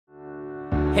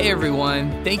Hey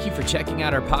everyone, thank you for checking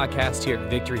out our podcast here at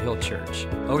Victory Hill Church.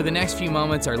 Over the next few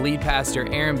moments, our lead pastor,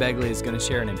 Aaron Begley, is going to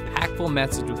share an impactful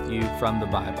message with you from the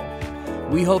Bible.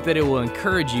 We hope that it will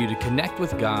encourage you to connect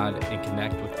with God and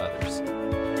connect with others.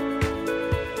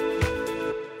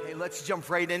 Hey, let's jump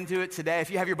right into it today. If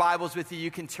you have your Bibles with you,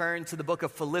 you can turn to the book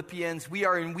of Philippians. We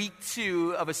are in week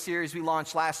 2 of a series we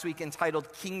launched last week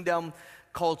entitled Kingdom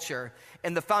Culture.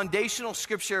 And the foundational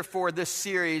scripture for this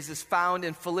series is found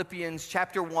in Philippians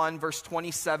chapter 1, verse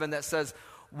 27 that says,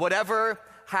 whatever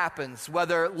happens,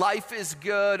 whether life is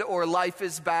good or life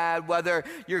is bad, whether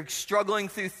you're struggling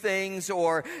through things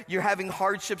or you're having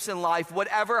hardships in life,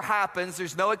 whatever happens,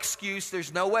 there's no excuse,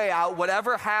 there's no way out.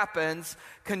 Whatever happens,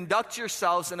 conduct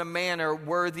yourselves in a manner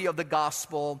worthy of the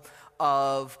gospel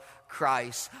of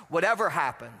Christ. Whatever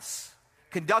happens,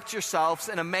 conduct yourselves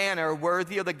in a manner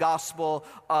worthy of the gospel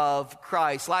of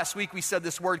Christ. Last week we said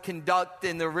this word conduct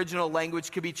in the original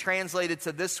language could be translated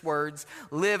to this words,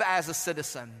 live as a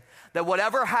citizen. That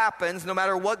whatever happens, no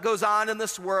matter what goes on in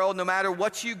this world, no matter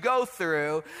what you go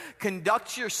through,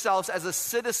 conduct yourselves as a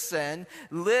citizen,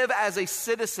 live as a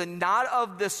citizen, not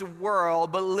of this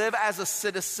world, but live as a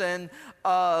citizen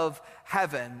of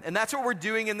heaven. And that's what we're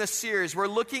doing in this series. We're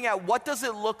looking at what does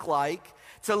it look like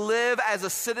to live as a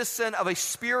citizen of a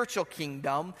spiritual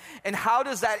kingdom, and how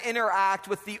does that interact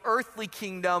with the earthly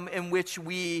kingdom in which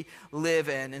we live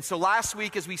in? And so last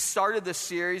week as we started this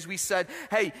series, we said,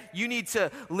 hey, you need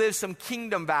to live some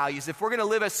kingdom values. If we're going to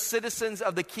live as citizens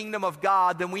of the kingdom of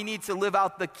God, then we need to live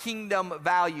out the kingdom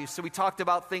values. So we talked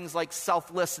about things like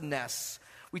selflessness.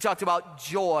 We talked about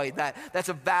joy, that's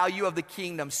a value of the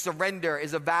kingdom. Surrender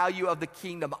is a value of the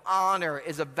kingdom. Honor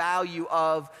is a value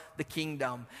of the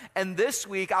kingdom. And this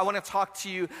week, I want to talk to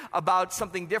you about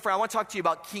something different. I want to talk to you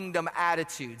about kingdom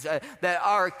attitudes. That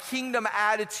our kingdom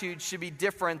attitude should be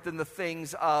different than the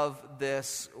things of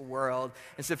this world.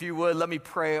 And so if you would, let me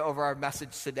pray over our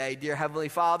message today. Dear Heavenly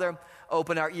Father,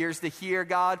 open our ears to hear,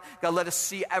 God. God, let us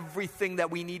see everything that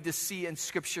we need to see in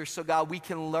Scripture so, God, we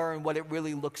can learn what it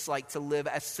really looks like to live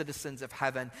as citizens of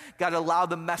heaven. God, allow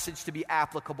the message to be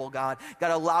applicable, God.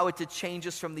 God, allow it to change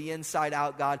us from the inside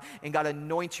out, God. And God,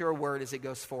 anoint your word as it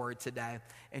goes forward today.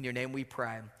 In your name we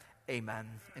pray. Amen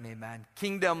and amen.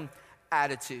 Kingdom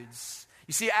attitudes.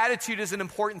 You see, attitude is an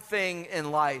important thing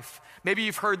in life. Maybe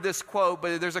you've heard this quote,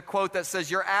 but there's a quote that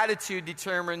says, your attitude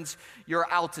determines your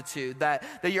altitude. That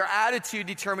your attitude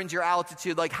determines your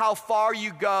altitude. Like how far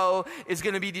you go is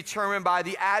going to be determined by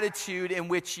the attitude in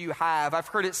which you have. I've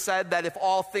heard it said that if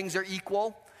all things are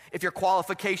equal, if your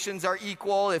qualifications are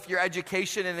equal, if your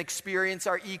education and experience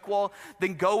are equal,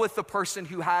 then go with the person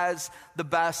who has the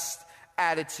best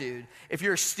attitude. If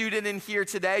you're a student in here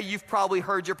today, you've probably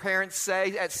heard your parents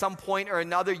say at some point or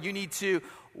another, you need to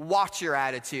watch your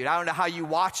attitude. I don't know how you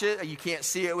watch it. You can't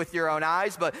see it with your own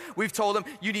eyes, but we've told them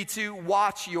you need to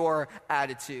watch your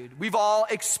attitude. We've all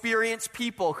experienced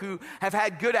people who have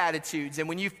had good attitudes, and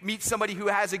when you meet somebody who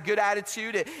has a good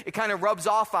attitude, it kind of rubs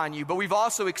off on you. But we've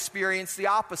also experienced the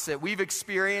opposite. We've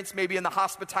experienced maybe in the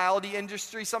hospitality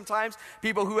industry sometimes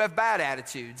people who have bad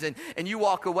attitudes, and you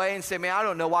walk away and say, man, I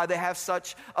don't know why they have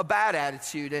such a bad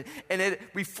attitude, and it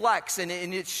reflects and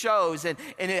it shows, and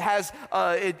it has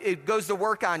it goes to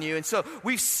work on you. And so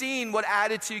we've seen what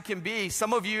attitude can be.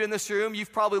 Some of you in this room,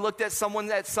 you've probably looked at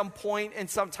someone at some point in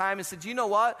some time and said, you know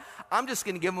what? I'm just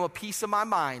going to give them a piece of my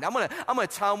mind. I'm going to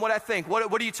tell them what I think.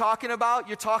 What are you talking about?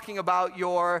 You're talking about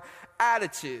your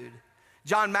attitude.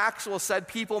 John Maxwell said,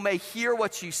 people may hear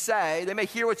what you say,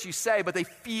 but they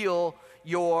feel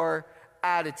your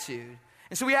attitude.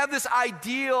 And so we have this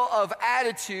ideal of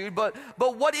attitude, but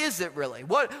what is it really?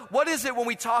 What is it when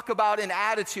we talk about an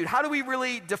attitude? How do we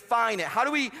really define it? How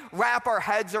do we wrap our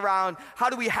heads around how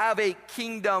do we have a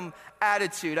kingdom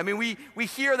attitude? I mean, we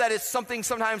hear that it's something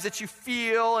sometimes that you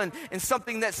feel and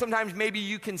something that sometimes maybe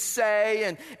you can say,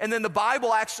 and then the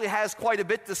Bible actually has quite a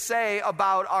bit to say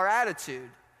about our attitude.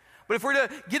 But if we're to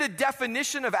get a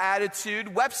definition of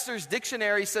attitude, Webster's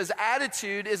dictionary says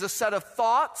attitude is a set of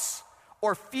thoughts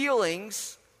or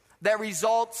feelings that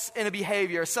results in a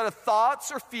behavior. A set of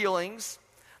thoughts or feelings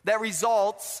that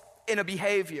results in a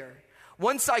behavior.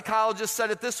 One psychologist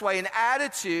said it this way, an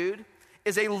attitude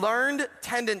is a learned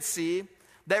tendency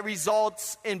that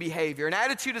results in behavior. An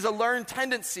attitude is a learned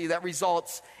tendency that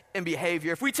results in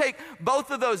behavior. If we take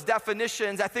both of those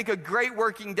definitions, I think a great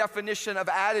working definition of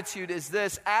attitude is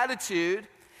this. Attitude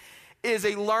is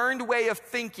a learned way of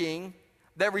thinking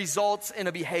that results in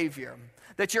a behavior.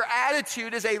 That your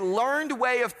attitude is a learned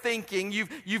way of thinking.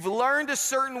 You've learned a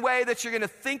certain way that you're going to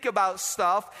think about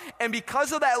stuff. And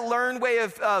because of that learned way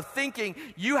of thinking,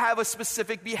 you have a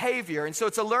specific behavior. And so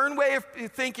it's a learned way of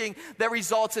thinking that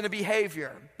results in a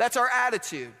behavior. That's our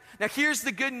attitude. Now here's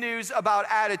the good news about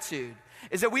attitude,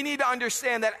 is that we need to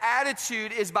understand that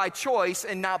attitude is by choice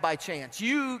and not by chance.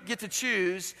 You get to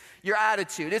choose your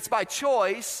attitude. It's by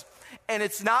choice and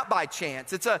it's not by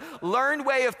chance. It's a learned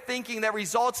way of thinking that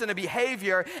results in a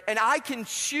behavior, and I can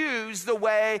choose the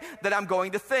way that I'm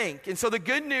going to think. And so the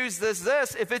good news is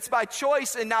this: if it's by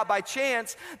choice and not by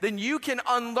chance, then you can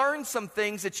unlearn some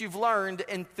things that you've learned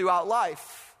throughout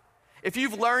life. If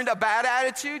you've learned a bad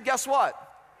attitude, guess what?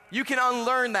 You can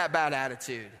unlearn that bad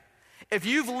attitude. If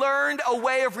you've learned a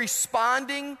way of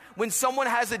responding when someone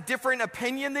has a different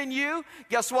opinion than you,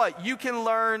 guess what? You can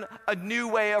learn a new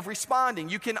way of responding.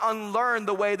 You can unlearn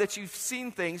the way that you've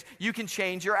seen things. You can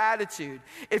change your attitude.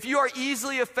 If you are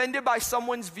easily offended by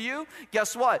someone's view,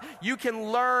 guess what? You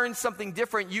can learn something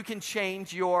different. You can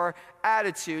change your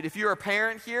attitude. If you're a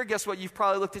parent here, guess what? You've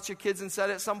probably looked at your kids and said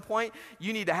at some point,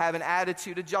 you need to have an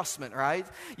attitude adjustment, right?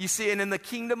 You see, and in the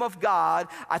kingdom of God,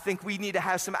 I think we need to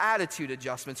have some attitude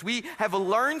adjustments. We have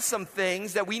learned some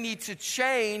things that we need to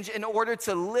change in order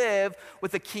to live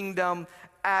with a kingdom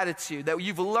attitude. That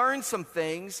you've learned some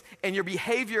things and your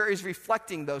behavior is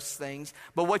reflecting those things,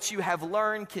 but what you have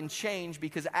learned can change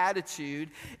because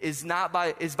attitude is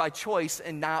by choice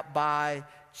and not by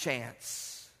chance.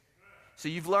 So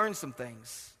you've learned some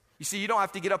things. You see, you don't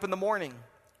have to get up in the morning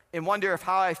and wonder if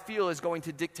how I feel is going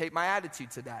to dictate my attitude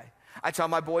today. I tell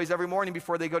my boys every morning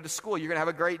before they go to school, you're going to have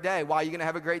a great day. Why are you going to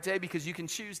have a great day? Because you can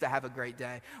choose to have a great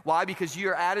day. Why? Because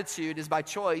your attitude is by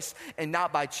choice and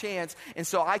not by chance. And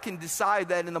so I can decide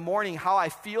that in the morning, how I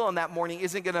feel in that morning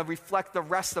isn't going to reflect the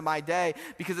rest of my day,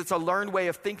 because it's a learned way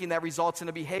of thinking that results in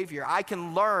a behavior. I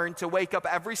can learn to wake up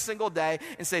every single day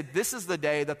and say, this is the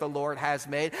day that the Lord has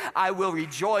made. I will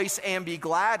rejoice and be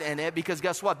glad in it, because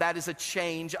guess what? That is a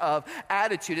change of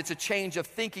attitude. It's a change of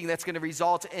thinking that's going to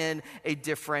result in a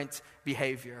different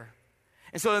behavior.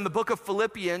 And so in the book of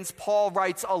Philippians, Paul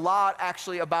writes a lot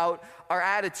actually about our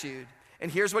attitude.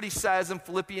 And here's what he says in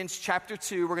Philippians chapter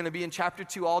 2. We're going to be in chapter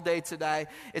 2 all day today.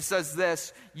 It says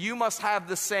this: you must have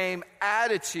the same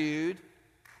attitude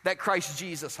that Christ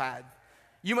Jesus had.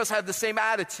 You must have the same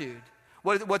attitude.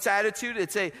 What's attitude?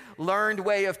 It's a learned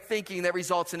way of thinking that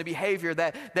results in a behavior.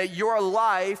 That your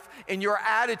life and your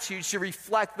attitude should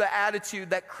reflect the attitude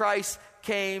that Christ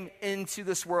came into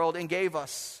this world and gave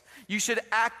us. You should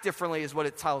act differently is what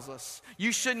it tells us.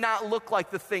 You should not look like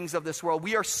the things of this world.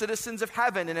 We are citizens of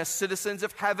heaven, and as citizens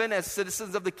of heaven, as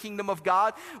citizens of the kingdom of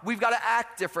God, we've got to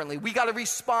act differently. We've got to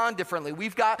respond differently.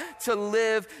 We've got to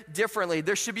live differently.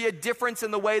 There should be a difference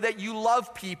in the way that you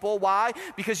love people. Why?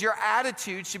 Because your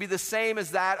attitude should be the same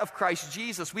as that of Christ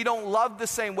Jesus. We don't love the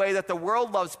same way that the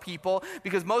world loves people,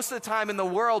 because most of the time in the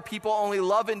world, people only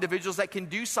love individuals that can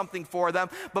do something for them.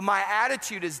 But my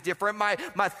attitude is different. My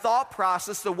thought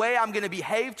process, the way I'm going to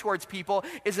behave towards people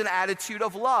is an attitude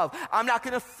of love. I'm not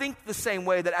going to think the same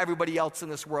way that everybody else in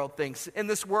this world thinks. In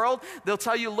this world, they'll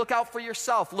tell you, look out for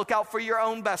yourself, look out for your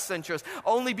own best interest,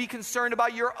 only be concerned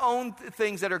about your own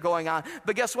things that are going on.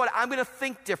 But guess what? I'm going to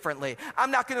think differently.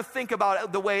 I'm not going to think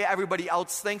about the way everybody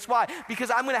else thinks. Why? Because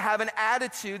I'm going to have an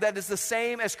attitude that is the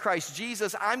same as Christ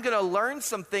Jesus. I'm going to learn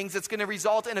some things that's going to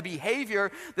result in a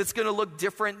behavior that's going to look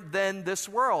different than this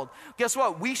world. Guess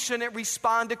what? We shouldn't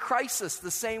respond to crisis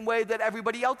the same way that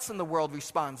everybody else in the world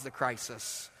responds to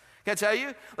crisis. Can I tell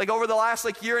you? Like over the last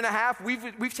year and a half,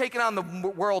 we've taken on the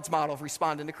world's model of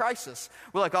responding to crisis.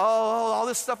 We're like, oh, all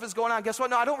this stuff is going on. Guess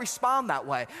what? No, I don't respond that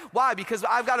way. Why? Because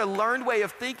I've got a learned way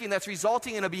of thinking that's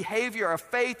resulting in a behavior of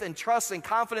faith and trust and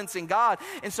confidence in God.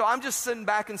 And so I'm just sitting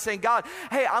back and saying, God,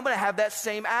 hey, I'm going to have that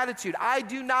same attitude. I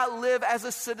do not live as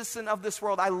a citizen of this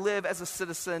world. I live as a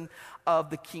citizen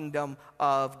of the kingdom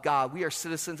of God. We are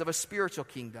citizens of a spiritual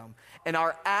kingdom, and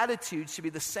our attitude should be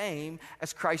the same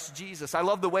as Christ Jesus. I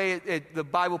love the way the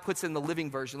Bible puts it in the Living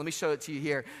Version. Let me show it to you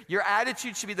here. Your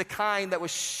attitude should be the kind that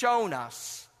was shown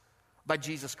us by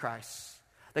Jesus Christ.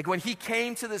 Like when he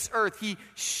came to this earth, he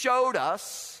showed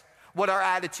us what our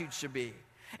attitude should be.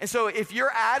 And so if your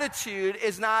attitude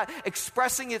is not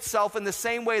expressing itself in the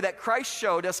same way that Christ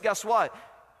showed us, guess what?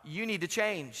 You need to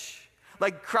change.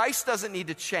 Like Christ doesn't need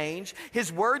to change.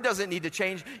 His word doesn't need to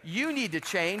change. You need to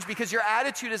change, because your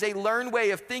attitude is a learned way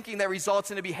of thinking that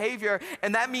results in a behavior.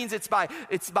 And that means it's by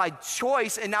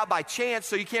choice and not by chance.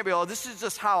 So you can't be, oh, this is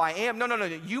just how I am. No.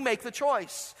 You make the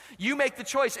choice. You make the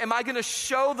choice. Am I going to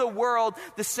show the world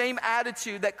the same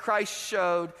attitude that Christ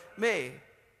showed me?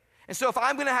 And so if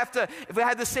I'm going to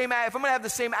have the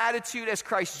same attitude as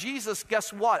Christ Jesus,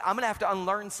 guess what? I'm going to have to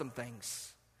unlearn some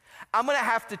things. I'm going to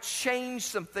have to change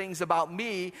some things about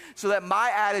me so that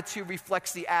my attitude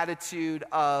reflects the attitude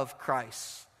of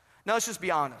Christ. Now, let's just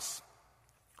be honest.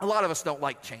 A lot of us don't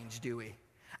like change, do we?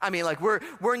 I mean, like,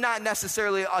 we're not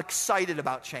necessarily excited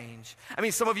about change. I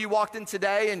mean, some of you walked in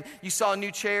today and you saw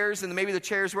new chairs, and maybe the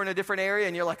chairs were in a different area,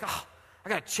 and you're like, oh, I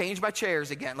got to change my chairs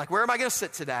again. Like, where am I going to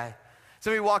sit today?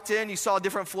 Some of you walked in, you saw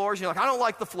different floors, and you're like, I don't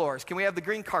like the floors. Can we have the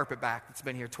green carpet back that's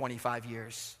been here 25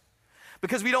 years?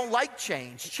 Because we don't like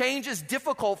change. Change is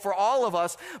difficult for all of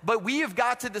us, but we have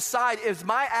got to decide, is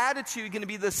my attitude going to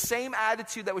be the same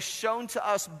attitude that was shown to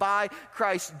us by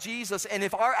Christ Jesus? And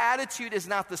if our attitude is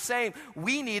not the same,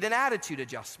 we need an attitude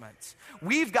adjustment.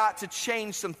 We've got to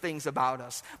change some things about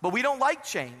us, but we don't like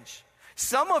change.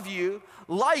 Some of you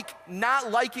like not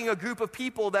liking a group of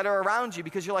people that are around you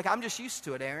because you're like, I'm just used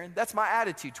to it, Aaron. That's my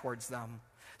attitude towards them.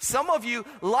 Some of you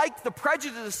like the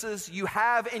prejudices you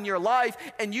have in your life,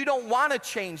 and you don't want to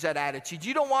change that attitude.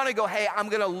 You don't want to go, hey, I'm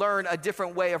going to learn a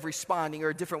different way of responding or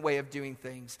a different way of doing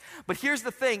things. But here's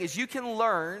the thing, is you can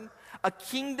learn a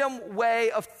kingdom way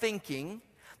of thinking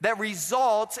that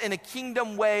results in a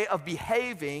kingdom way of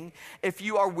behaving if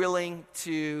you are willing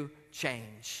to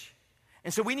change.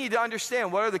 And so we need to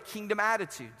understand, what are the kingdom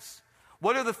attitudes?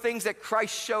 What are the things that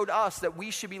Christ showed us that we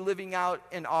should be living out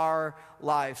in our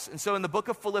lives? And so in the book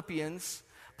of Philippians,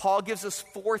 Paul gives us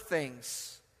 4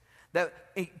 things that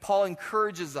Paul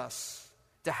encourages us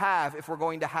to have if we're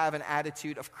going to have an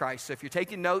attitude of Christ. So if you're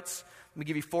taking notes, let me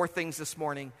give you 4 things this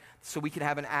morning so we can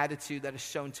have an attitude that is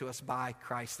shown to us by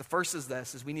Christ. The first is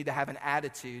this, is we need to have an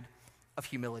attitude of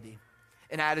humility.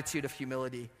 An attitude of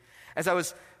humility. As I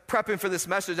was prepping for this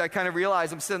message, I kind of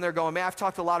realized, I'm sitting there going, man, I've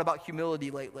talked a lot about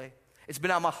humility lately. It's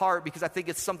been on my heart because I think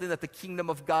it's something that the kingdom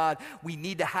of God, we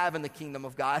need to have in the kingdom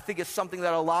of God. I think it's something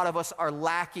that a lot of us are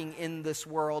lacking in this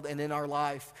world and in our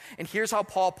life. And here's how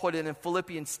Paul put it in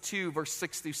Philippians 2, verse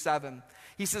 6 through 7.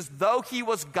 He says, though he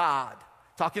was God,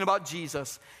 talking about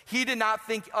Jesus, he did not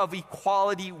think of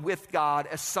equality with God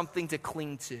as something to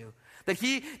cling to. That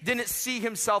he didn't see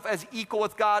himself as equal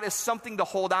with God, as something to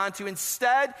hold on to.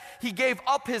 Instead, he gave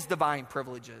up his divine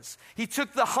privileges. He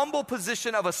took the humble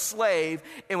position of a slave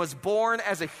and was born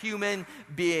as a human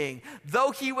being.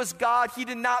 Though he was God, he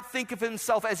did not think of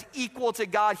himself as equal to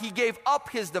God. He gave up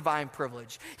his divine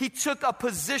privilege. He took a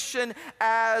position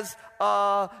as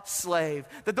a slave.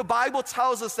 That the Bible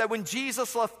tells us that when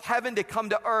Jesus left heaven to come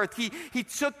to earth, he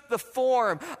took the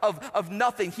form of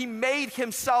nothing. He made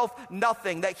himself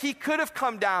nothing. That he could have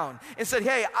come down and said,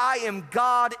 hey, I am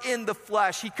God in the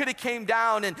flesh. He could have came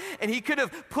down and he could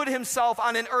have put himself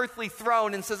on an earthly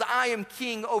throne and says, I am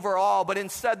king over all. But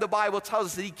instead, the Bible tells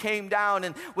us that he came down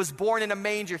and was born in a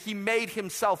manger. He made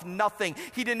himself nothing.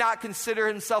 He did not consider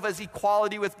himself as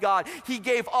equality with God. He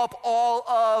gave up all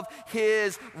of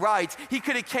his rights. He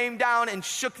could have came down and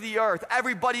shook the earth.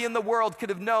 Everybody in the world could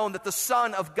have known that the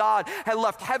Son of God had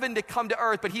left heaven to come to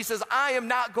earth. But he says, I am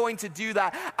not going to do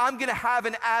that. I'm going to have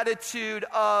an attitude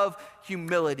of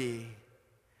humility.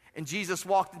 And Jesus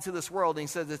walked into this world and he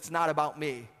says, it's not about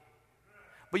me.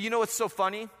 But you know what's so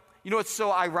funny? You know what's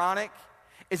so ironic?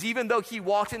 Is even though he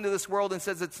walked into this world and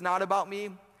says, it's not about me,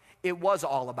 it was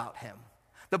all about him.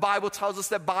 The Bible tells us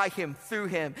that by him, through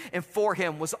him, and for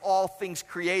him was all things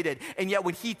created. And yet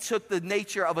when he took the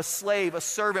nature of a slave, a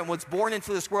servant, was born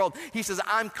into this world, he says,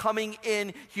 I'm coming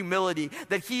in humility.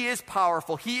 That he is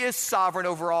powerful. He is sovereign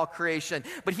over all creation.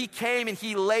 But he came and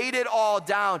he laid it all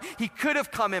down. He could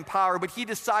have come in power, but he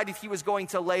decided he was going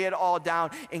to lay it all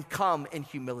down and come in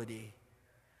humility.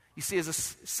 You see, as a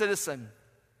citizen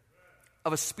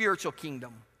of a spiritual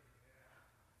kingdom,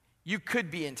 you could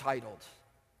be entitled.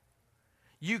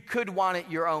 You could want it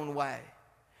your own way.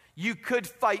 You could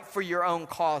fight for your own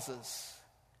causes.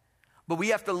 But we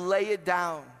have to lay it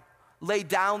down, lay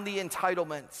down the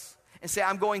entitlements, and say,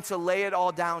 I'm going to lay it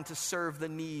all down to serve the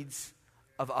needs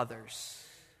of others.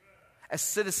 As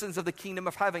citizens of the kingdom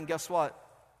of heaven, guess what?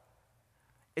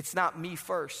 It's not me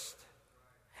first.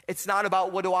 It's not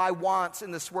about what do I want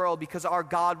in this world, because our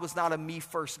God was not a me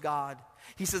first God.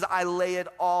 He says, I lay it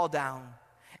all down.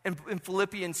 In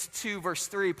Philippians 2, verse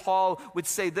 3, Paul would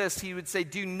say this. He would say,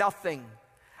 do nothing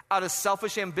out of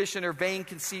selfish ambition or vain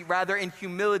conceit. Rather, in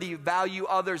humility, value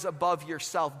others above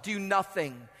yourself. Do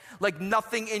nothing. Like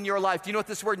nothing in your life. Do you know what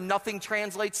this word nothing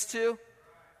translates to?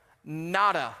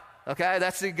 Nada. Okay,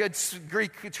 that's a good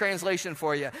Greek translation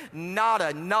for you.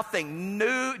 Nada, nothing.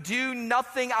 No, do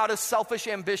nothing out of selfish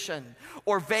ambition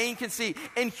or vain conceit.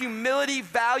 In humility,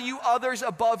 value others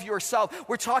above yourself.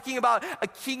 We're talking about a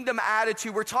kingdom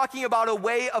attitude. We're talking about a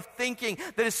way of thinking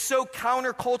that is so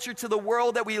counterculture to the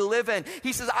world that we live in.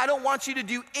 He says, I don't want you to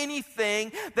do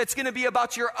anything that's going to be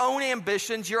about your own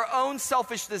ambitions, your own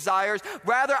selfish desires.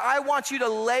 Rather, I want you to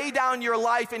lay down your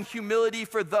life in humility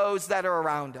for those that are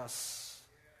around us.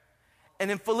 And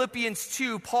in Philippians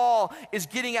 2, Paul is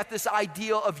getting at this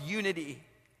ideal of unity,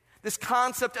 this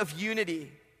concept of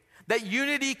unity, that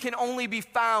unity can only be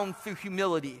found through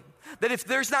humility. That if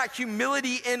there's not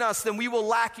humility in us, then we will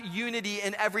lack unity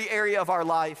in every area of our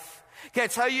life. Can I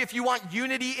tell you, if you want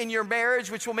unity in your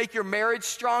marriage, which will make your marriage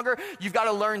stronger, you've got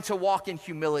to learn to walk in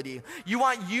humility. You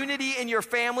want unity in your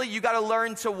family, you got to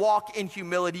learn to walk in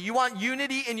humility. You want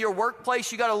unity in your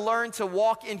workplace, you got to learn to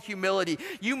walk in humility.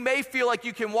 You may feel like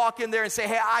you can walk in there and say,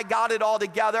 hey, I got it all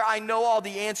together, I know all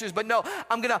the answers, but no,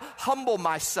 I'm going to humble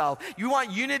myself. You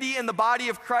want unity in the body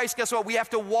of Christ, guess what? We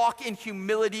have to walk in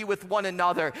humility with one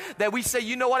another. That we say,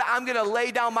 you know what, I'm going to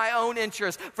lay down my own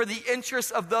interests for the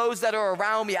interests of those that are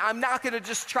around me. I'm not going to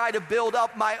just try to build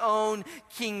up my own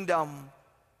kingdom.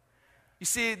 You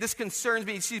see, this concerns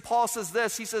me. You see, Paul says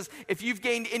this. He says, if you've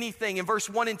gained anything, in verse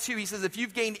 1 and 2, he says, if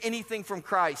you've gained anything from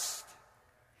Christ,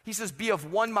 he says, be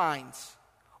of one mind,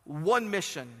 one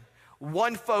mission,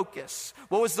 one focus.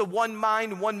 What was the one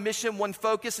mind, one mission, one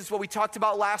focus? It's what we talked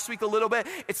about last week a little bit.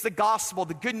 It's the gospel,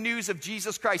 the good news of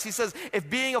Jesus Christ. He says, if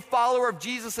being a follower of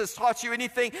Jesus has taught you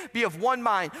anything, be of one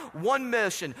mind, one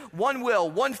mission, one will,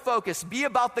 one focus. Be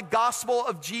about the gospel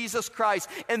of Jesus Christ.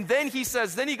 And then he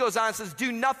says, then he goes on and says,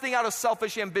 do nothing out of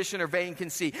selfish ambition or vain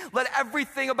conceit. Let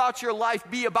everything about your life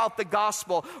be about the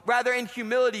gospel. Rather, in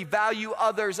humility, value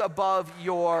others above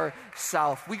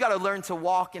yourself. We got to learn to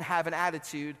walk and have an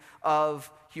attitude of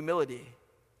humility.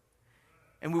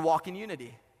 And we walk in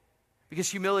unity because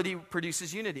humility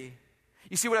produces unity.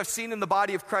 You see, what I've seen in the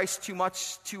body of Christ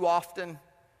too often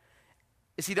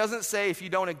is he doesn't say if you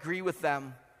don't agree with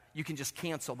them, you can just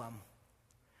cancel them.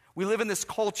 We live in this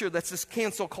culture that's this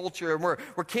cancel culture, and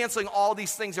we're canceling all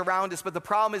these things around us, but the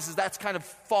problem is that's kind of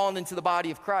fallen into the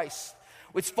body of Christ.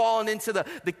 It's fallen into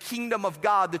the kingdom of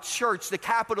God, the church, the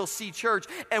capital C church.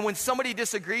 And when somebody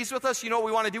disagrees with us, you know what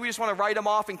we want to do? We just want to write them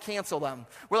off and cancel them.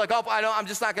 We're like, oh, I'm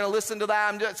just not going to listen to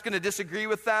that. I'm just going to disagree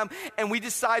with them. And we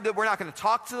decide that we're not going to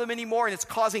talk to them anymore, and it's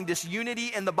causing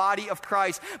disunity in the body of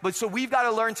Christ. But so we've got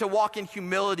to learn to walk in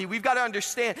humility. We've got to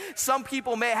understand some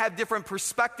people may have different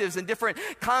perspectives and different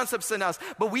concepts than us,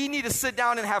 but we need to sit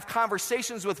down and have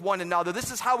conversations with one another.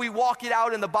 This is how we walk it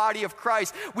out in the body of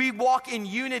Christ. We walk in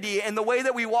unity, and the way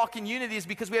that we walk in unity is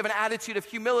because we have an attitude of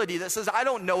humility that says, I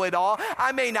don't know it all.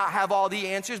 I may not have all the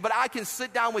answers, but I can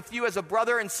sit down with you as a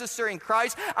brother and sister in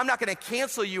Christ. I'm not going to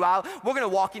cancel you out. We're going to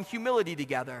walk in humility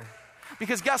together.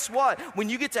 Because guess what? When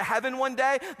you get to heaven one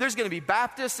day, there's going to be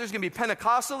Baptist, there's going to be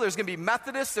Pentecostal, there's going to be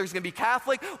Methodist, there's going to be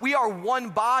Catholic. We are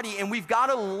one body, and we've got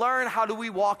to learn how do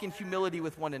we walk in humility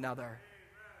with one another.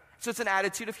 So it's an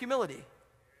attitude of humility.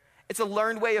 It's a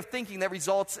learned way of thinking that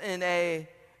results in a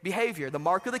behavior. The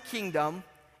mark of the kingdom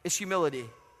is humility.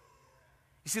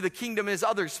 You see, the kingdom is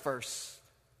others first.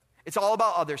 It's all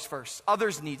about others first.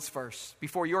 Others' needs first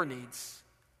before your needs.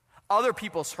 Other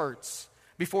people's hurts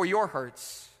before your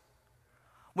hurts.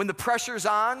 When the pressure's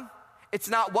on, it's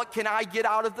not what can I get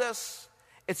out of this?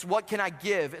 It's what can I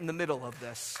give in the middle of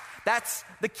this? That's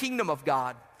the kingdom of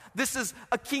God. This is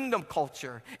a kingdom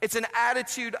culture. It's an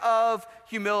attitude of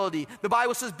humility. The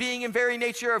Bible says, being in very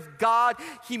nature of God,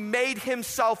 he made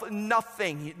himself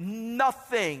nothing.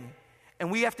 Nothing. And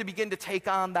we have to begin to take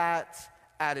on that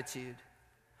attitude.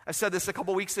 I said this a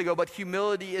couple weeks ago, but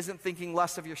humility isn't thinking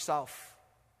less of yourself.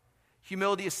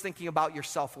 Humility is thinking about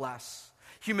yourself less.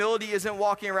 Humility isn't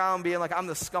walking around being like, I'm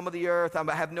the scum of the earth.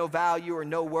 I have no value or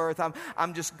no worth.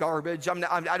 I'm just garbage.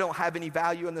 I don't have any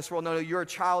value in this world. No, you're a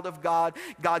child of God.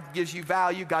 God gives you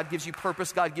value. God gives you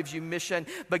purpose. God gives you mission.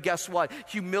 But guess what?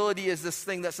 Humility is this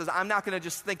thing that says, I'm not going to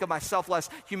just think of myself less.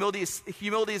 Humility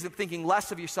isn't thinking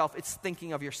less of yourself. It's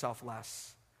thinking of yourself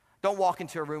less. Don't walk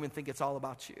into a room and think it's all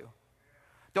about you.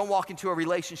 Don't walk into a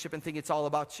relationship and think it's all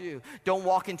about you. Don't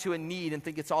walk into a need and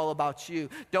think it's all about you.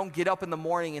 Don't get up in the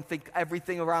morning and think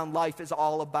everything around life is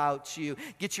all about you.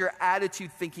 Get your attitude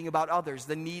thinking about others,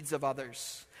 the needs of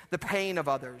others, the pain of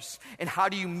others, and how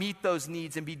do you meet those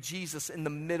needs and be Jesus in the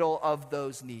middle of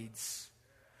those needs.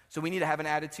 So we need to have an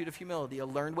attitude of humility, a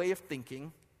learned way of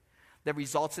thinking that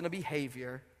results in a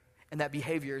behavior, and that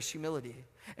behavior is humility.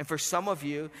 And for some of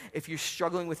you, if you're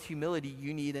struggling with humility,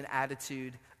 you need an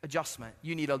attitude adjustment.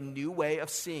 You need a new way of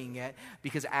seeing it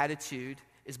because attitude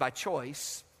is by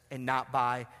choice and not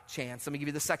by chance. Let me give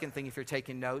you the second thing if you're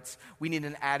taking notes. We need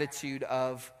an attitude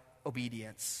of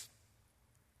obedience.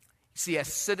 See,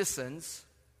 as citizens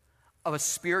of a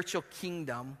spiritual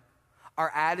kingdom,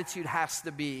 our attitude has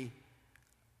to be,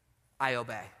 I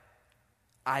obey.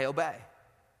 I obey.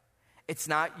 It's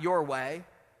not your way.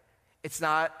 It's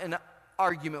not an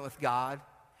argument with God.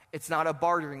 It's not a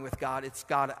bartering with God. It's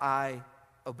God, I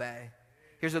obey.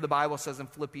 Here's what the Bible says in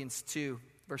Philippians 2,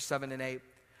 verse 7 and 8.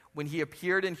 When he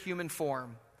appeared in human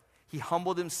form, he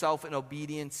humbled himself in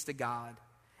obedience to God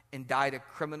and died a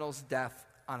criminal's death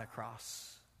on a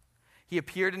cross. He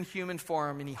appeared in human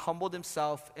form and he humbled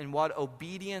himself in what?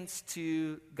 Obedience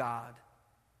to God.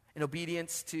 In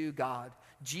obedience to God.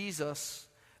 Jesus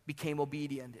became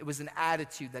obedient. It was an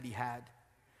attitude that he had.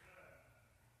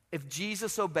 If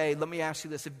Jesus obeyed, let me ask you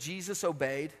this. If Jesus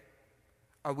obeyed,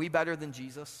 are we better than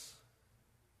Jesus?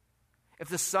 If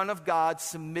the Son of God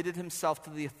submitted himself to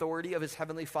the authority of his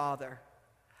heavenly Father,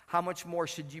 how much more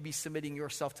should you be submitting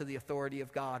yourself to the authority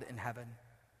of God in heaven?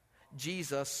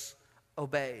 Jesus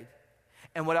obeyed.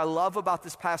 And what I love about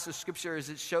this passage of Scripture is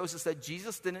it shows us that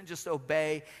Jesus didn't just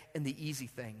obey in the easy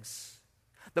things.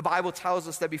 The Bible tells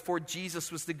us that before Jesus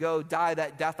was to go die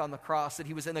that death on the cross, that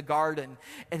he was in a garden,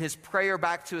 and his prayer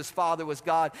back to his Father was,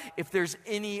 God, if there's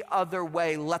any other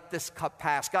way, let this cup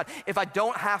pass. God, if I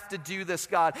don't have to do this,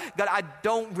 God, I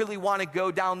don't really want to go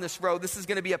down this road. This is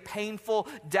going to be a painful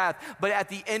death. But at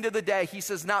the end of the day, he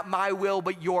says, not my will,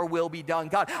 but your will be done.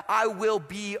 God, I will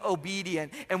be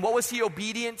obedient. And what was he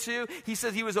obedient to? He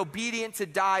says he was obedient to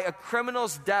die a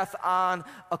criminal's death on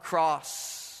a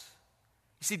cross.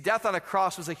 You see, death on a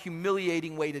cross was a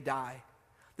humiliating way to die.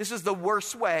 This is the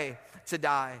worst way to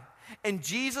die. And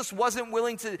Jesus wasn't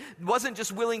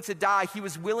just willing to die, he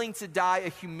was willing to die a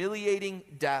humiliating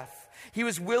death. He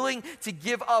was willing to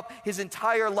give up his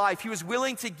entire life. He was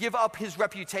willing to give up his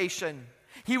reputation.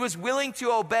 He was willing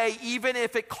to obey even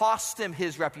if it cost him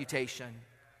his reputation.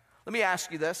 Let me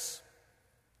ask you this.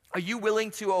 Are you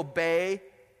willing to obey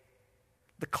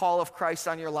the call of Christ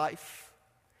on your life?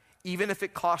 Even if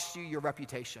it costs you your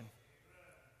reputation.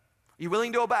 Are you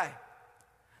willing to obey?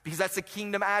 Because that's a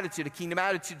kingdom attitude. A kingdom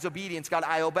attitude is obedience. God,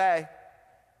 I obey.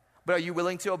 But are you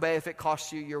willing to obey if it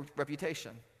costs you your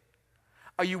reputation?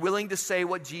 Are you willing to say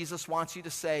what Jesus wants you to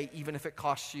say, even if it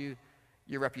costs you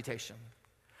your reputation?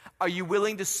 Are you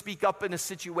willing to speak up in a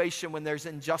situation when there's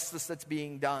injustice that's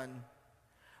being done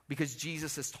because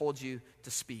Jesus has told you to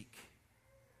speak?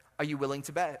 Are you willing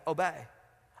to obey?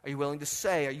 Are you willing to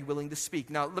say? Are you willing to speak?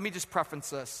 Now, let me just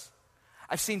preface this.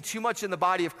 I've seen too much in the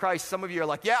body of Christ. Some of you are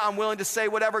like, yeah, I'm willing to say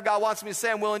whatever God wants me to say.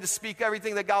 I'm willing to speak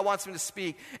everything that God wants me to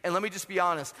speak. And let me just be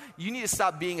honest. You need to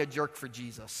stop being a jerk for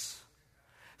Jesus.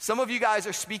 Some of you guys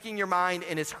are speaking your mind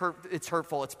and it's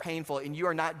hurtful, it's painful, and you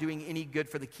are not doing any good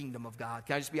for the kingdom of God.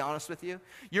 Can I just be honest with you?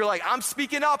 You're like, I'm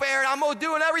speaking up, Aaron. I'm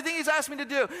doing everything he's asked me to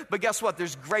do. But guess what?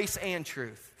 There's grace and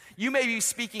truth. You may be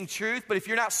speaking truth, but if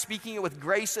you're not speaking it with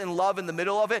grace and love in the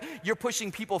middle of it, you're pushing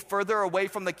people further away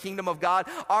from the kingdom of God.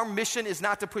 Our mission is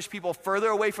not to push people further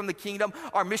away from the kingdom.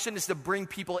 Our mission is to bring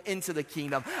people into the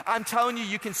kingdom. I'm telling you,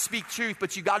 you can speak truth,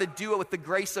 but you got to do it with the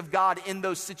grace of God in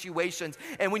those situations.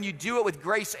 And when you do it with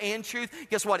grace and truth,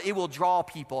 guess what? It will draw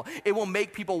people. It will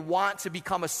make people want to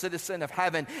become a citizen of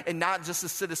heaven and not just a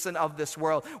citizen of this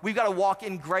world. We've got to walk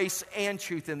in grace and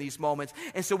truth in these moments.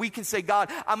 And so we can say, God,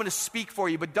 I'm going to speak for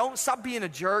you, but don't stop being a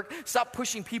jerk. Stop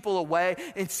pushing people away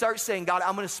and start saying, God,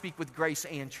 I'm going to speak with grace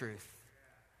and truth.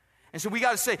 And so we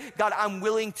got to say, God, I'm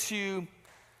willing to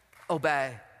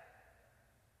obey.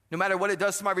 No matter what it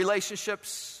does to my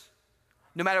relationships,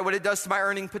 no matter what it does to my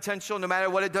earning potential, no matter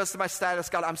what it does to my status,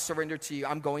 God, I'm surrendered to you.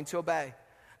 I'm going to obey.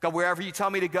 God, wherever you tell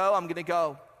me to go, I'm going to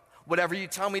go. Whatever you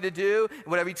tell me to do,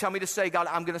 whatever you tell me to say, God,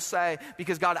 I'm going to say,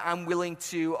 because God, I'm willing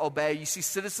to obey. You see,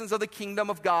 citizens of the kingdom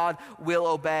of God will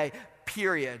obey.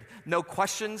 Period. No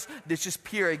questions. It's just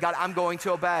period. God, I'm going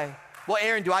to obey. Well,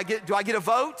 Aaron, do I get a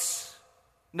vote?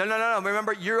 No.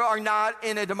 Remember, you are not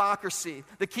in a democracy.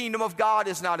 The kingdom of God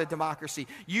is not a democracy.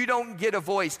 You don't get a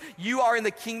voice. You are in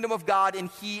the kingdom of God, and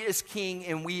he is king,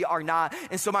 and we are not.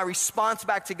 And so my response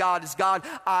back to God is, God,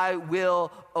 I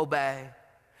will obey.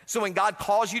 So when God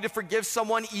calls you to forgive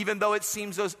someone, even though it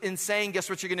seems insane, guess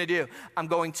what you're going to do? I'm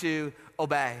going to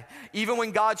obey. Even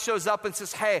when God shows up and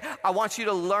says, hey, I want you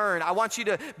to learn. I want you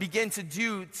to begin to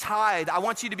do tithe. I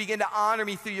want you to begin to honor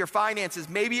me through your finances.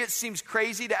 Maybe it seems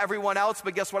crazy to everyone else,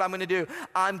 but guess what I'm going to do?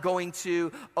 I'm going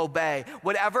to obey.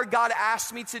 Whatever God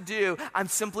asks me to do, I'm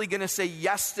simply going to say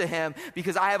yes to him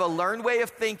because I have a learned way of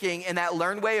thinking, and that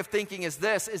learned way of thinking is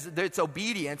this, is that it's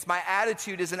obedience. My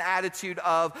attitude is an attitude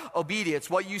of obedience.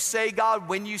 What you say, God,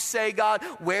 when you say, God,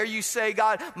 where you say,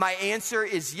 God, my answer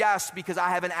is yes because I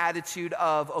have an attitude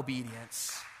of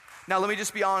obedience. Now, let me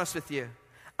just be honest with you.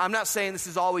 I'm not saying this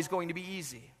is always going to be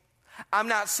easy. I'm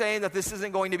not saying that this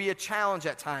isn't going to be a challenge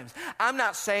at times. I'm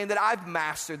not saying that I've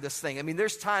mastered this thing. I mean,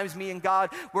 there's times me and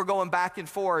God, we're going back and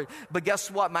forth. But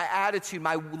guess what? My attitude,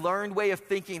 my learned way of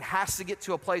thinking has to get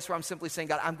to a place where I'm simply saying,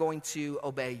 God, I'm going to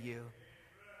obey you.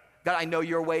 God, I know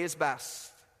your way is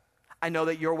best. I know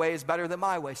that your way is better than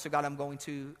my way. So God, I'm going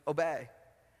to obey.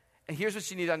 And here's what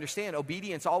you need to understand.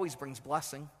 Obedience always brings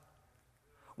blessing.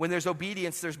 When there's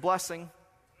obedience, there's blessing.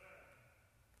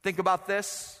 Think about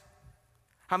this.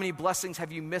 How many blessings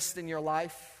have you missed in your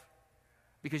life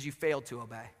because you failed to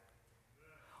obey?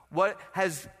 What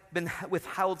has been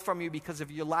withheld from you because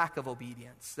of your lack of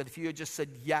obedience? That if you had just said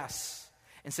yes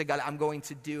and said, God, I'm going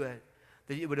to do it,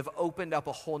 that it would have opened up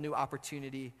a whole new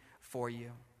opportunity for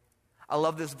you. I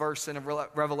love this verse in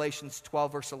Revelations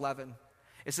 12, verse 11.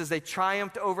 It says, they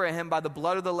triumphed over him by the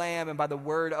blood of the Lamb and by the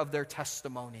word of their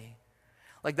testimony.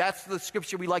 Like that's the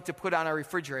scripture we like to put on our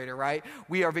refrigerator, right?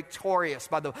 We are victorious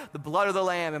by the blood of the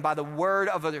Lamb and by the word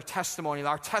of their testimony.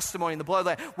 Our testimony, the blood of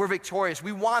the Lamb, we're victorious.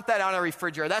 We want that on our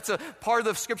refrigerator. That's a part of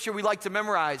the scripture we like to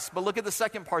memorize. But look at the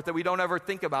second part that we don't ever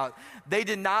think about. They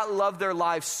did not love their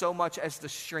lives so much as to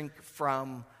shrink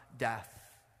from death.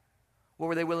 What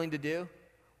were they willing to do?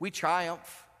 We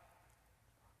triumph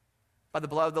by the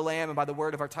blood of the Lamb and by the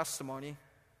word of our testimony.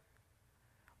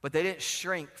 But they didn't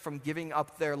shrink from giving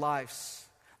up their lives.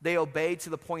 They obeyed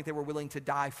to the point they were willing to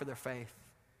die for their faith.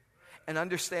 And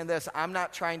understand this, I'm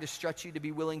not trying to stretch you to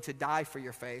be willing to die for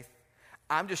your faith.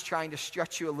 I'm just trying to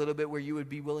stretch you a little bit where you would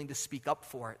be willing to speak up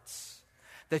for it.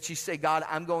 That you say, God,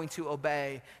 I'm going to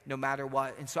obey no matter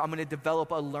what. And so I'm going to develop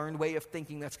a learned way of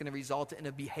thinking that's going to result in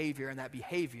a behavior, and that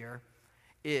behavior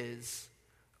is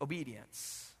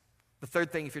obedience. The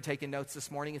third thing, if you're taking notes this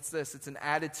morning, it's this. It's an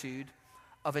attitude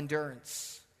of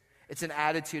endurance. It's an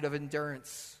attitude of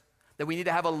endurance. That we need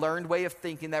to have a learned way of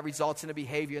thinking that results in a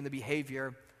behavior, and the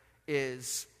behavior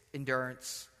is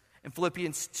endurance. In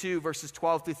Philippians 2, verses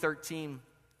 12 through 13,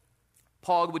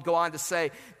 Paul would go on to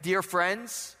say, dear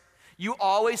friends, you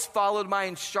always followed my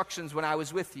instructions when I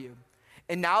was with you.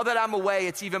 And now that I'm away,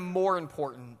 it's even more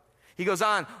important. He goes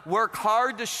on, work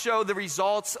hard to show the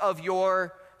results of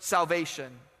your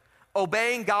salvation,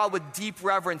 obeying God with deep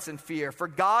reverence and fear. For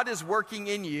God is working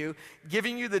in you,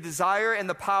 giving you the desire and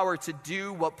the power to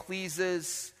do what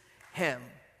pleases him.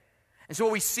 And so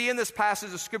what we see in this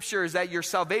passage of scripture is that your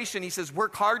salvation, he says,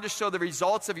 work hard to show the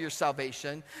results of your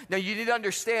salvation. Now you need to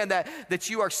understand that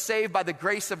you are saved by the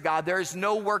grace of God. There is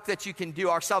no work that you can do.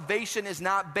 Our salvation is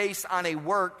not based on a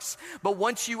works, but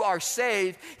once you are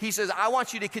saved, he says, I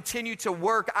want you to continue to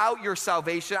work out your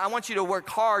salvation. I want you to work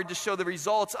hard to show the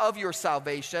results of your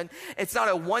salvation. It's not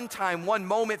a one-time,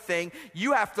 one-moment thing.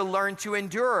 You have to learn to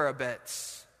endure a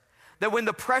bit. That when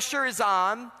the pressure is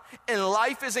on and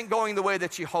life isn't going the way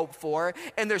that you hope for,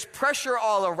 and there's pressure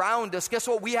all around us, guess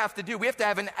what we have to do? We have to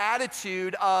have an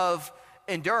attitude of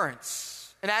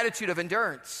endurance. An attitude of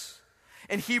endurance.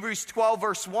 In Hebrews 12,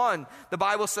 verse 1, the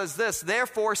Bible says this,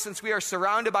 therefore, since we are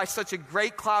surrounded by such a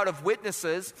great cloud of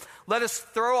witnesses, let us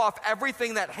throw off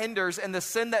everything that hinders and the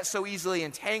sin that so easily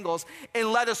entangles,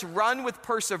 and let us run with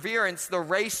perseverance the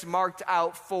race marked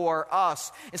out for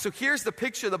us. And so here's the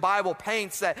picture the Bible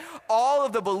paints, that all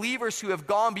of the believers who have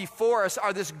gone before us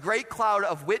are this great cloud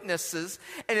of witnesses,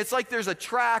 and it's like there's a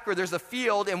track or there's a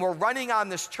field, and we're running on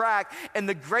this track, and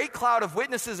the great cloud of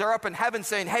witnesses are up in heaven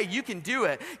saying, hey, you can do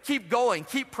it. Keep going.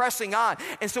 Keep pressing on.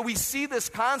 And so we see this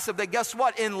concept that guess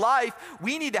what? In life,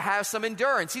 we need to have some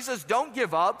endurance. He says, don't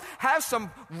give up. Have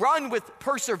some run with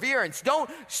perseverance.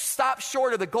 Don't stop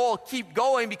short of the goal. Keep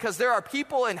going, because there are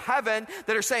people in heaven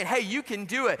that are saying, hey, you can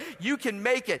do it. You can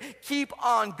make it. Keep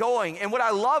on going. And what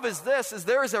I love is this, is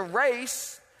there is a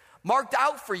race marked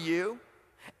out for you,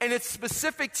 and it's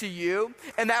specific to you,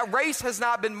 and that race has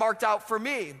not been marked out for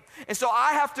me. And so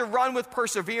I have to run with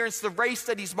perseverance the race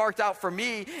that he's marked out for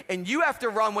me, and you have to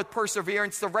run with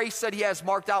perseverance the race that he has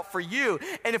marked out for you.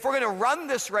 And if we're going to run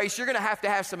this race, you're going to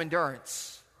have some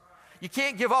endurance. You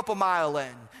can't give up a mile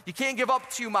in. You can't give up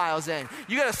 2 miles in.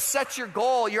 You got to set your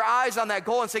goal, your eyes on that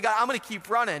goal and say, God, I'm going to keep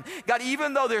running. God,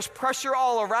 even though there's pressure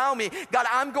all around me, God,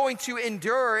 I'm going to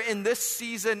endure in this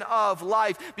season of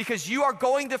life because you are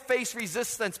going to face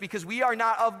resistance because we are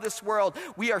not of this world.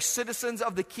 We are citizens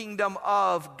of the kingdom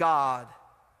of God.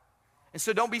 And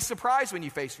so don't be surprised when you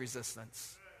face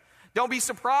resistance. Don't be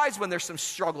surprised when there's some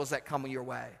struggles that come your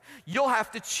way. You'll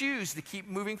have to choose to keep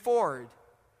moving forward.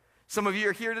 Some of you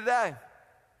are here today,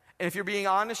 and if you're being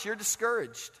honest, you're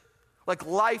discouraged. Like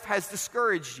life has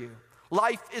discouraged you.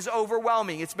 Life is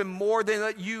overwhelming. It's been more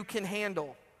than you can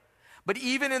handle. But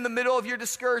even in the middle of your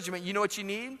discouragement, you know what you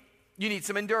need? You need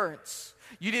some endurance.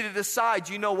 You need to decide,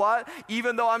 you know what?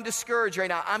 Even though I'm discouraged right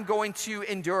now, I'm going to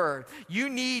endure. You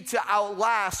need to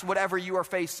outlast whatever you are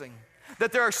facing.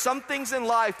 That there are some things in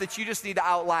life that you just need to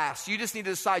outlast. You just need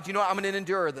to decide, you know what, I'm going to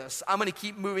endure this. I'm going to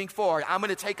keep moving forward. I'm going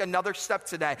to take another step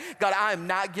today. God, I am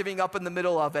not giving up in the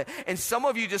middle of it. And some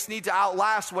of you just need to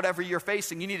outlast whatever you're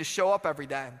facing. You need to show up every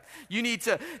day. You need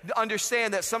to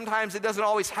understand that sometimes it doesn't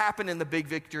always happen in the big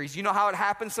victories. You know how it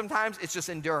happens sometimes? It's just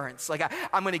endurance. Like,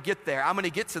 I'm going to get there. I'm going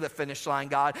to get to the finish line,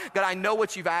 God. God, I know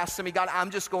what you've asked of me. God, I'm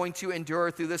just going to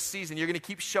endure through this season. You're going to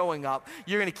keep showing up.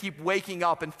 You're going to keep waking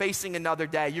up and facing another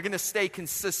day. You're going to stay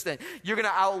consistent. You're going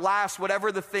to outlast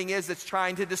whatever the thing is that's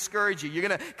trying to discourage you. You're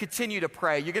going to continue to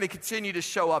pray. You're going to continue to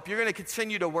show up. You're going to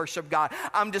continue to worship God.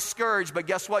 I'm discouraged, but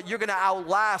guess what? You're going to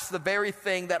outlast the very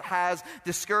thing that has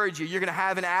discouraged you. You're going to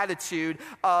have an attitude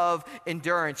of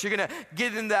endurance. You're going to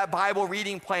get in that Bible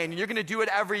reading plan, and you're going to do it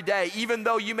every day. Even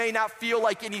though you may not feel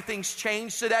like anything's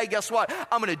changed today, guess what?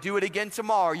 I'm going to do it again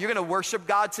tomorrow. You're going to worship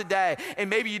God today, and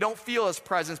maybe you don't feel His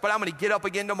presence, but I'm going to get up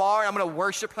again tomorrow, and I'm going to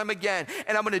worship Him again,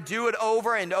 and I'm going to do it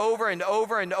over and over and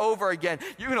over and over again.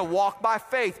 You're going to walk by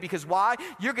faith because why?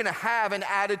 You're going to have an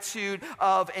attitude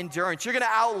of endurance. You're going to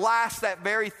outlast that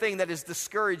very thing that is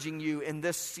discouraging you in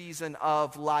this season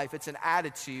of life. It's an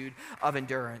attitude of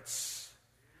endurance.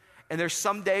 And there's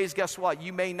some days, guess what?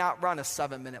 You may not run a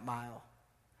 7-minute mile.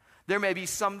 There may be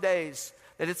some days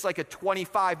that it's like a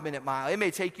 25-minute mile. It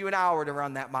may take you an hour to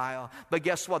run that mile. But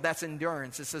guess what? That's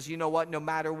endurance. It says, you know what? No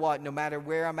matter what, no matter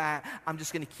where I'm at, I'm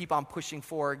just going to keep on pushing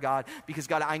forward, God. Because,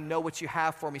 God, I know what you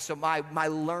have for me. So my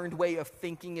learned way of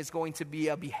thinking is going to be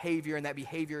a behavior, and that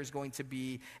behavior is going to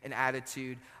be an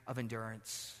attitude of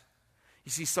endurance.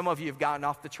 You see, some of you have gotten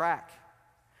off the track.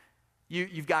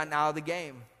 You've gotten out of the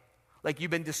game. Like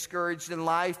you've been discouraged in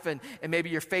life, and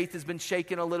maybe your faith has been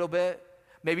shaken a little bit.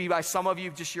 Maybe by some of you,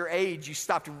 just your age, you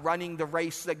stopped running the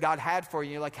race that God had for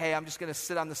you. You're like, hey, I'm just going to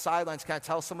sit on the sidelines. Can I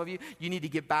tell some of you, you need to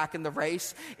get back in the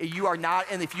race? You are not,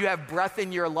 and if you have breath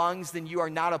in your lungs, then you are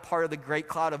not a part of the great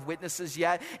cloud of witnesses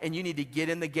yet, and you need to get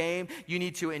in the game. You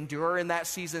need to endure in that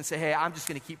season and say, hey, I'm just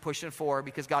going to keep pushing forward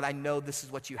because, God, I know this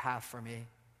is what you have for me.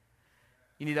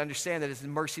 You need to understand that His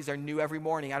mercies are new every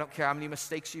morning. I don't care how many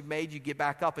mistakes you've made, you get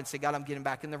back up and say, God, I'm getting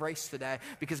back in the race today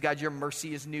because, God, your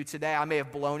mercy is new today. I may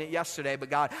have blown it yesterday, but,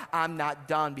 God, I'm not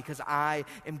done because I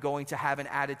am going to have an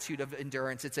attitude of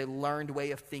endurance. It's a learned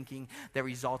way of thinking that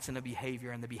results in a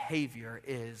behavior, and the behavior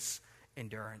is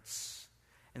endurance.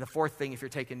 And the fourth thing, if you're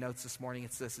taking notes this morning,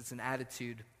 it's this. It's an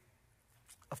attitude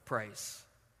of praise.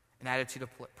 An attitude of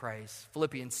praise.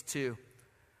 Philippians 2,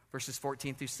 verses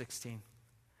 14 through 16.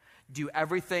 Do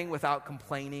everything without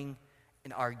complaining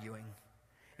and arguing.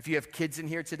 If you have kids in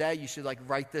here today, you should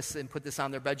write this and put this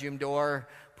on their bedroom door,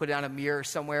 put it on a mirror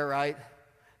somewhere, right?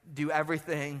 Do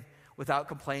everything without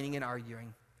complaining and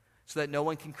arguing so that no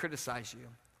one can criticize you.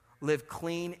 Live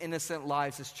clean, innocent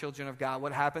lives as children of God.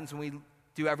 What happens when we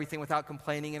do everything without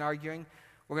complaining and arguing?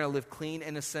 We're going to live clean,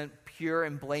 innocent, pure,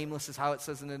 and blameless is how it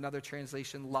says in another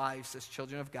translation, lives as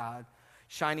children of God,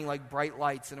 shining like bright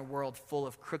lights in a world full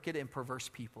of crooked and perverse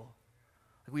people.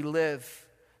 We live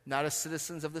not as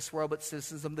citizens of this world, but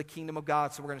citizens of the kingdom of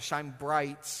God. So we're going to shine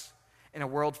bright in a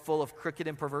world full of crooked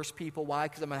and perverse people. Why?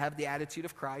 Because I'm going to have the attitude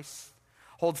of Christ.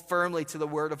 Hold firmly to the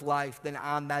word of life. Then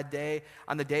on that day,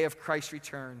 on the day of Christ's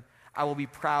return, I will be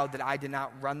proud that I did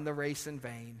not run the race in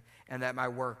vain and that my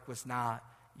work was not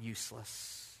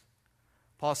useless.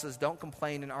 Paul says, don't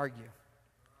complain and argue.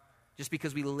 Just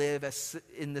because we live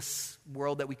in this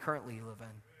world that we currently live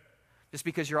in. Just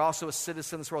because you're also a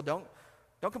citizen of this world, don't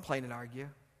complain and argue.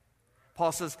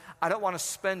 Paul says, I don't want to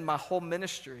spend my whole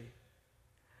ministry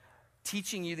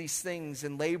teaching you these things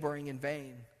and laboring in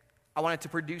vain. I want it to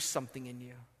produce something in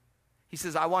you. He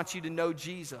says, I want you to know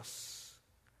Jesus.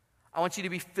 I want you to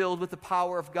be filled with the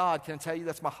power of God. Can I tell you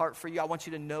that's my heart for you? I want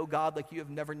you to know God like you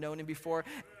have never known Him before.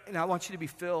 And I want you to be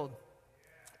filled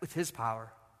with His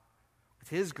power, with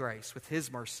His grace, with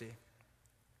His mercy.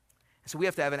 So we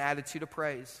have to have an attitude of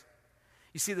praise.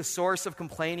 You see, the source of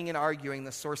complaining and arguing,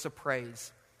 the source of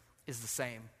praise, is the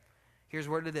same. Here's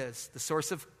what it is. The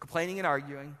source of complaining and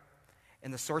arguing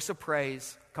and the source of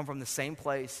praise come from the same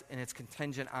place, and it's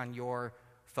contingent on your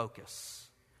focus.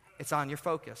 It's on your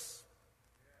focus.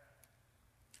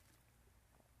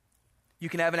 You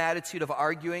can have an attitude of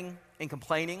arguing and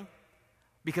complaining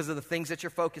because of the things that you're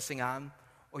focusing on,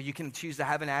 or you can choose to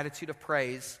have an attitude of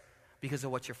praise because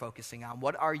of what you're focusing on.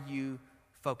 What are you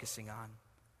focusing on?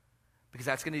 Because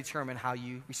that's going to determine how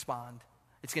you respond.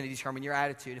 It's going to determine your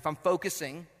attitude. If I'm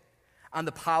focusing on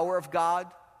the power of God,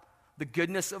 the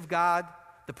goodness of God,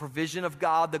 the provision of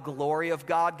God, the glory of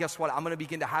God, guess what? I'm going to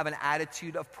begin to have an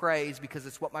attitude of praise because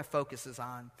it's what my focus is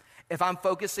on. If I'm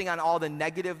focusing on all the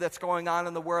negative that's going on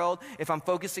in the world, if I'm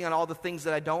focusing on all the things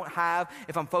that I don't have,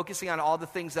 if I'm focusing on all the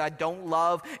things that I don't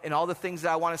love and all the things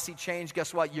that I want to see change,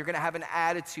 guess what? You're going to have an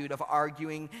attitude of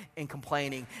arguing and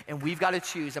complaining. And we've got to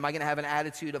choose, am I going to have an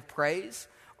attitude of praise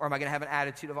or am I going to have an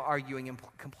attitude of arguing and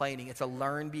complaining? It's a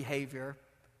learned behavior,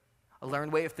 a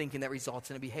learned way of thinking that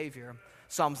results in a behavior.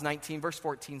 Psalms 19 verse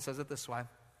 14 says it this way.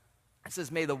 It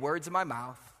says, may the words of my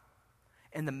mouth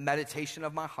and the meditation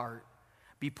of my heart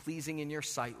be pleasing in your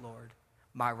sight, Lord,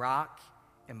 my rock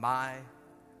and my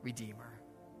redeemer.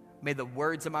 May the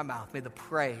words of my mouth, may the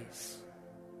praise,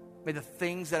 may the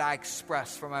things that I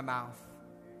express from my mouth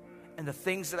and the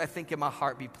things that I think in my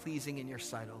heart be pleasing in your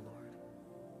sight, O Lord.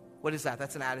 What is that?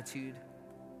 That's an attitude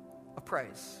of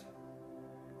praise.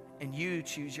 And you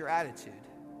choose your attitude.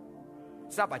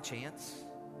 It's not by chance.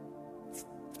 It's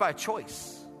by a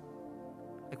choice.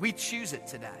 Like we choose it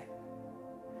today.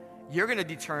 You're going to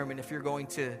determine if you're going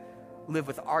to live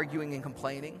with arguing and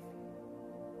complaining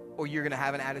or you're going to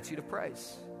have an attitude of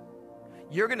praise.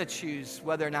 You're going to choose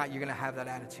whether or not you're going to have that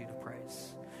attitude of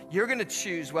praise. You're going to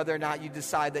choose whether or not you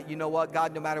decide that, you know what,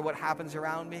 God, no matter what happens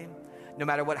around me, no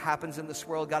matter what happens in this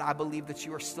world, God, I believe that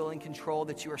you are still in control,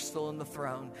 that you are still in the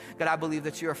throne. God, I believe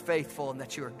that you are faithful and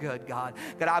that you are good, God.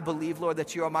 God, I believe, Lord,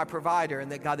 that you are my provider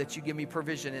and that, God, that you give me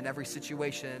provision in every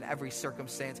situation, in every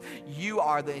circumstance. You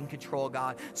are the in control,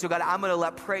 God. So, God, I'm going to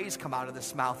let praise come out of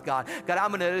this mouth, God. God, I'm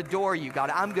going to adore you,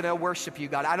 God. I'm going to worship you,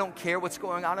 God. I don't care what's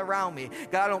going on around me.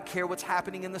 God, I don't care what's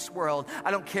happening in this world.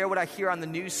 I don't care what I hear on the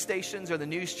news stations or the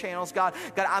news channels, God.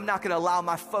 God, I'm not going to allow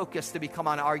my focus to become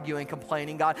on arguing,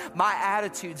 complaining, God. My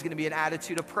attitude is going to be an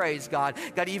attitude of praise, God.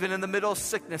 God, even in the middle of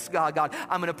sickness, God,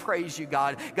 I'm going to praise you,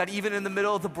 God. God, even in the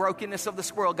middle of the brokenness of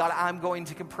this world, God, I'm going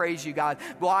to praise you, God.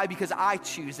 Why? Because I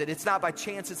choose it. It's not by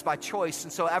chance, it's by choice.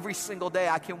 And so every single day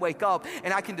I can wake up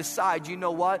and I can decide, you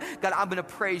know what? God, I'm going to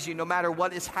praise you no matter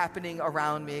what is happening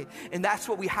around me. And that's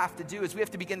what we have to do, is we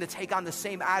have to begin to take on the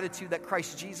same attitude that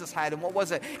Christ Jesus had. And what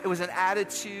was it? It was an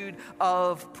attitude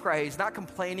of praise, not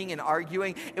complaining and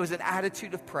arguing. It was an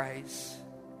attitude of praise.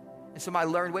 And so my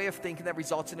learned way of thinking that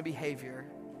results in a behavior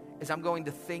is I'm going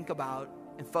to think about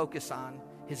and focus on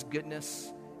his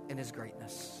goodness and his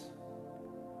greatness.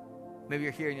 Maybe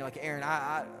you're here and you're like, Aaron,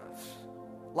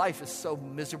 life is so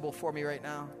miserable for me right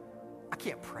now. I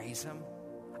can't praise him.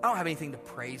 I don't have anything to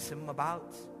praise him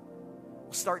about.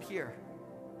 Well, start here.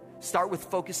 Start with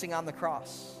focusing on the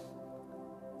cross.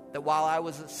 That while I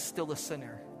was still a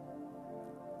sinner,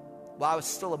 while I was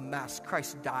still a mess,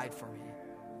 Christ died for me.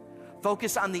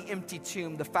 Focus on the empty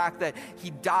tomb, the fact that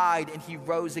he died and he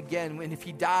rose again. And if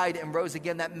he died and rose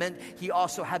again, that meant he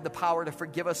also had the power to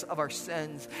forgive us of our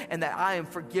sins and that I am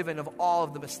forgiven of all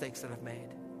of the mistakes that I've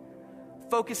made.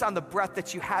 Focus on the breath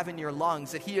that you have in your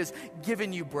lungs, that he has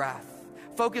given you breath.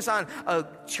 Focus on a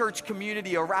church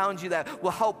community around you that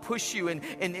will help push you and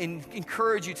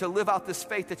encourage you to live out this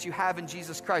faith that you have in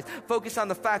Jesus Christ. Focus on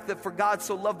the fact that for God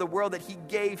so loved the world that he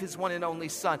gave his one and only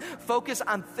son. Focus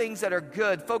on things that are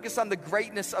good. Focus on the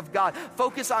greatness of God.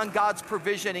 Focus on God's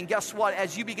provision. And guess what?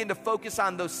 As you begin to focus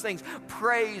on those things,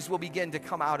 praise will begin to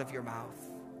come out of your mouth.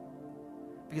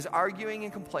 Because arguing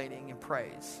and complaining and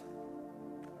praise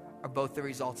are both the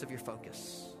results of your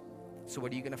focus. So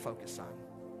what are you going to focus on?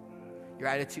 Your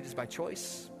attitude is by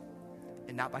choice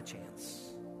and not by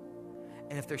chance.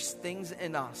 And if there's things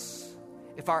in us,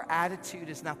 if our attitude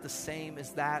is not the same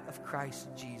as that of Christ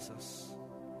Jesus,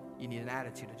 you need an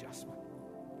attitude adjustment.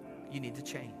 You need to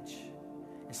change.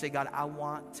 And say, God, I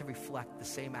want to reflect the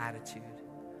same attitude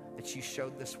that you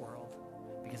showed this world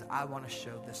because I want to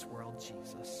show this world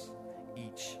Jesus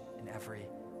each and every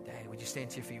day. Would you stand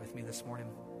to your feet with me this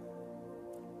morning?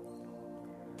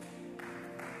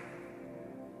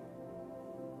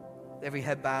 Every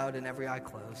head bowed and every eye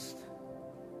closed.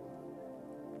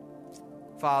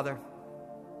 Father,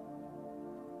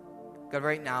 God,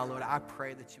 right now, Lord, I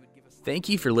pray that you would give us... Thank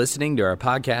you for listening to our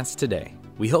podcast today.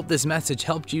 We hope this message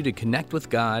helped you to connect with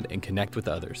God and connect with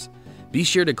others. Be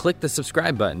sure to click the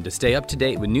subscribe button to stay up to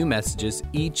date with new messages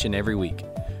each and every week.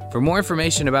 For more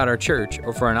information about our church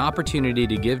or for an opportunity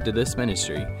to give to this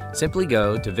ministry, simply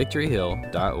go to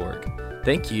victoryhill.org.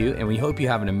 Thank you, and we hope you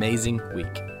have an amazing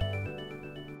week.